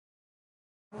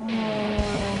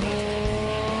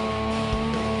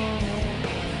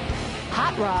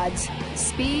rods,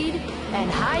 speed,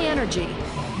 and high energy.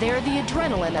 They're the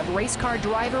adrenaline of race car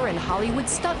driver and Hollywood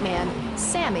stuntman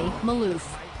Sammy Maloof.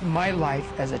 My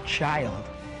life as a child,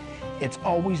 it's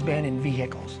always been in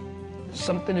vehicles.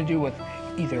 Something to do with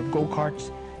either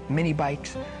go-karts, mini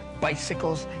bikes,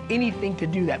 bicycles, anything to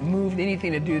do that moved,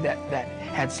 anything to do that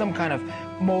had some kind of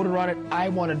motor on it, I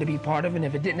wanted to be part of it, and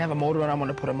if it didn't have a motor on it, I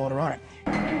wanted to put a motor on it.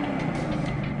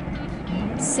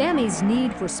 Sammy's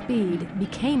need for speed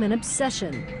became an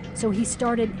obsession, so he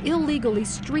started illegally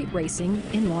street racing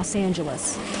in Los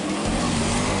Angeles.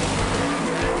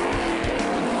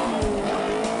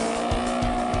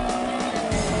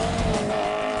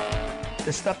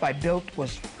 The stuff I built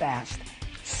was fast,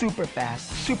 super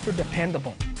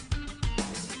dependable.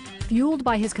 Fueled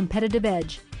by his competitive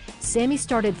edge, Sammy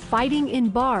started fighting in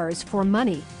bars for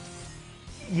money.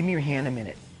 Give me your hand a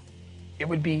minute. It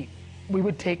would be, we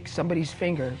would take somebody's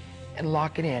finger and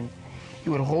lock it in.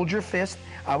 You would hold your fist,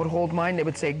 I would hold mine, they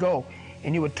would say go,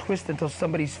 and you would twist until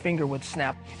somebody's finger would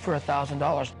snap for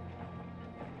 $1,000.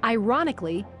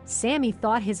 Ironically, Sammy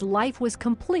thought his life was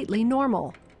completely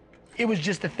normal. It was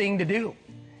just a thing to do.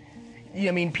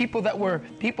 I mean, people that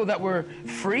were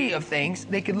free of things,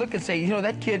 they could look and say, you know,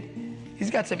 that kid, he's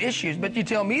got some issues, but you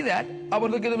tell me that, I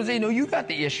would look at them and say, no, you got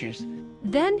the issues.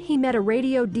 Then he met a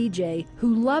radio DJ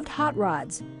who loved hot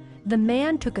rods. The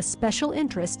man took a special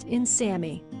interest in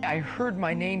Sammy. I heard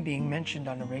my name being mentioned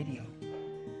on the radio.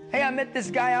 Hey, I met this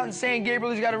guy out in San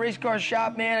Gabriel, he's got a race car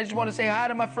shop, man, I just want to say hi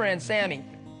to my friend, Sammy.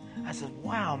 I said,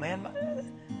 wow, man,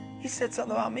 he said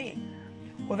something about me.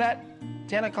 Well, that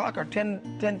 10 o'clock or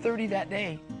 10:30 that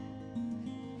day,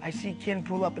 I see Ken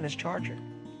pull up in his Charger.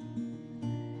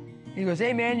 He goes,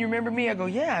 hey, man, you remember me? I go,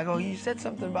 yeah. I go, you said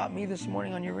something about me this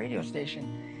morning on your radio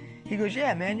station. He goes,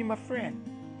 yeah, man, you're my friend.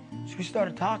 So we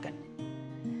started talking.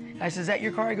 I said, is that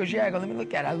your car? He goes, yeah. I go, let me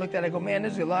look at it. I looked at it. I go, man,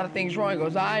 there's a lot of things wrong. He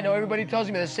goes, I know. Everybody tells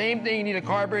me the same thing. You need a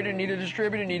carburetor, you need a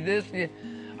distributor, you need this.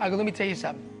 I go, let me tell you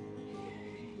something.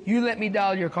 You let me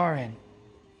dial your car in.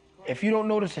 If you don't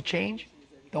notice a change,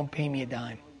 don't pay me a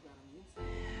dime.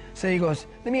 So he goes,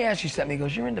 let me ask you something. He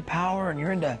goes, you're into power and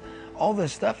you're into all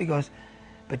this stuff. He goes,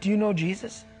 but do you know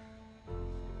Jesus?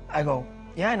 I go,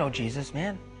 yeah, I know Jesus,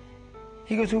 man.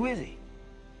 He goes, who is he?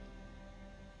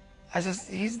 I says,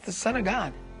 he's the Son of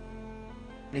God.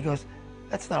 He goes,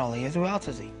 that's not all he is. Who else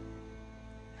is he?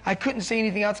 I couldn't say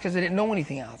anything else because I didn't know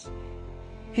anything else.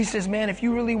 He says, man, if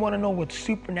you really want to know what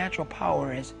supernatural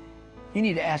power is, you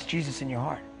need to ask Jesus in your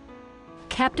heart.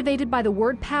 Captivated by the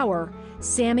word power,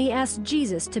 Sammy asked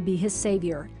Jesus to be his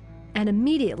savior and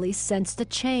immediately sensed a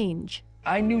change.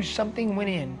 I knew something went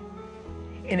in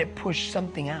and it pushed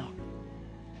something out.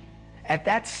 At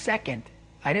that second,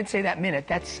 I didn't say that minute,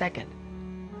 that second,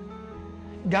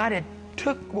 God had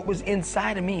took what was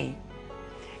inside of me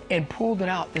and pulled it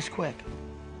out this quick.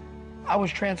 I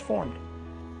was transformed.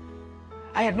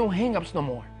 I had no hang-ups no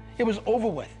more. It was over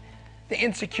with. The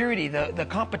insecurity, the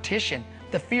competition,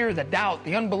 the fear, the doubt,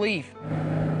 the unbelief.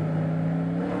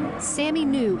 Sammy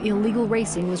knew illegal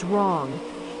racing was wrong.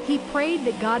 He prayed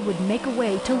that God would make a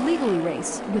way to legally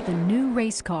race with a new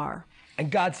race car.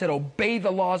 And God said, obey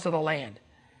the laws of the land,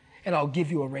 and I'll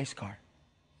give you a race car.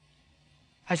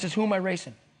 I says, who am I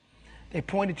racing? They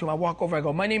pointed to him. I walk over, I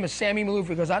go, my name is Sammy Maloof.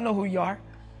 He goes, I know who you are.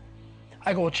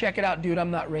 I go, well, check it out, dude,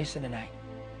 I'm not racing tonight.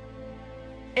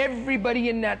 Everybody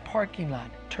in that parking lot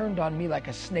turned on me like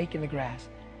a snake in the grass.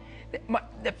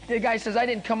 The guy says, I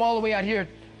didn't come all the way out here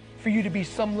for you to be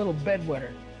some little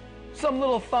bedwetter, some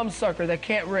little thumbsucker that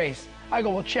can't race. I go,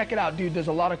 well, check it out, dude. There's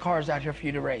a lot of cars out here for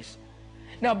you to race.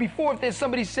 Now, before, if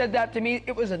somebody said that to me,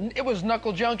 it was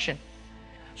knuckle junction.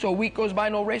 So a week goes by,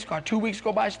 no race car. 2 weeks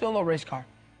go by, still no race car.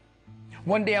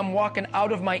 One day I'm walking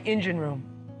out of my engine room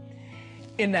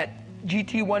in that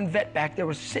GT1 vet back there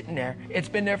was sitting there. It's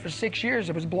been there for 6 years.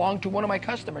 It was belonged to one of my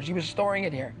customers. He was storing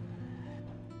it here.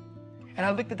 And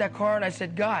I looked at that car and I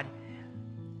said, God,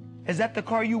 is that the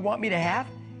car you want me to have?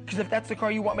 Because if that's the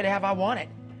car you want me to have, I want it.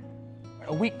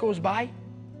 A week goes by,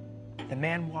 the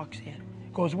man walks in,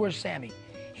 goes, where's Sammy?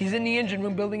 He's in the engine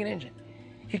room building an engine.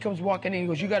 He comes walking in, he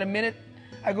goes, you got a minute?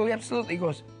 I go, absolutely. He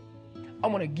goes, I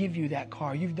want to give you that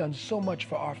car. You've done so much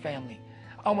for our family.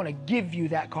 I want to give you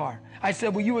that car. I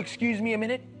said, will you excuse me a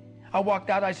minute? I walked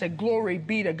out, I said, glory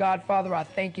be to God, Father, I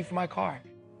thank you for my car.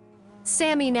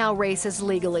 Sammy now races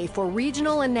legally for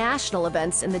regional and national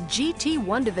events in the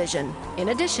GT1 division, in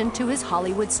addition to his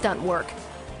Hollywood stunt work.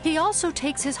 He also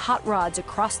takes his hot rods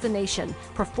across the nation,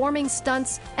 performing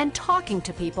stunts and talking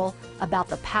to people about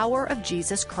the power of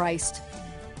Jesus Christ.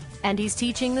 And he's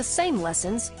teaching the same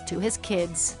lessons to his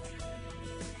kids.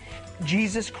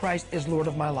 Jesus Christ is Lord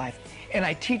of my life, and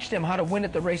I teach them how to win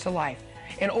at the race of life.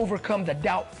 and overcome the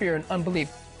doubt, fear, and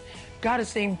unbelief. God is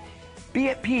saying, be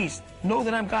at peace. Know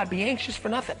that I'm God. Be anxious for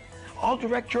nothing. I'll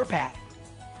direct your path.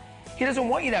 He doesn't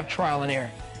want you to have trial and error.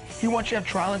 He wants you to have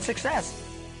trial and success.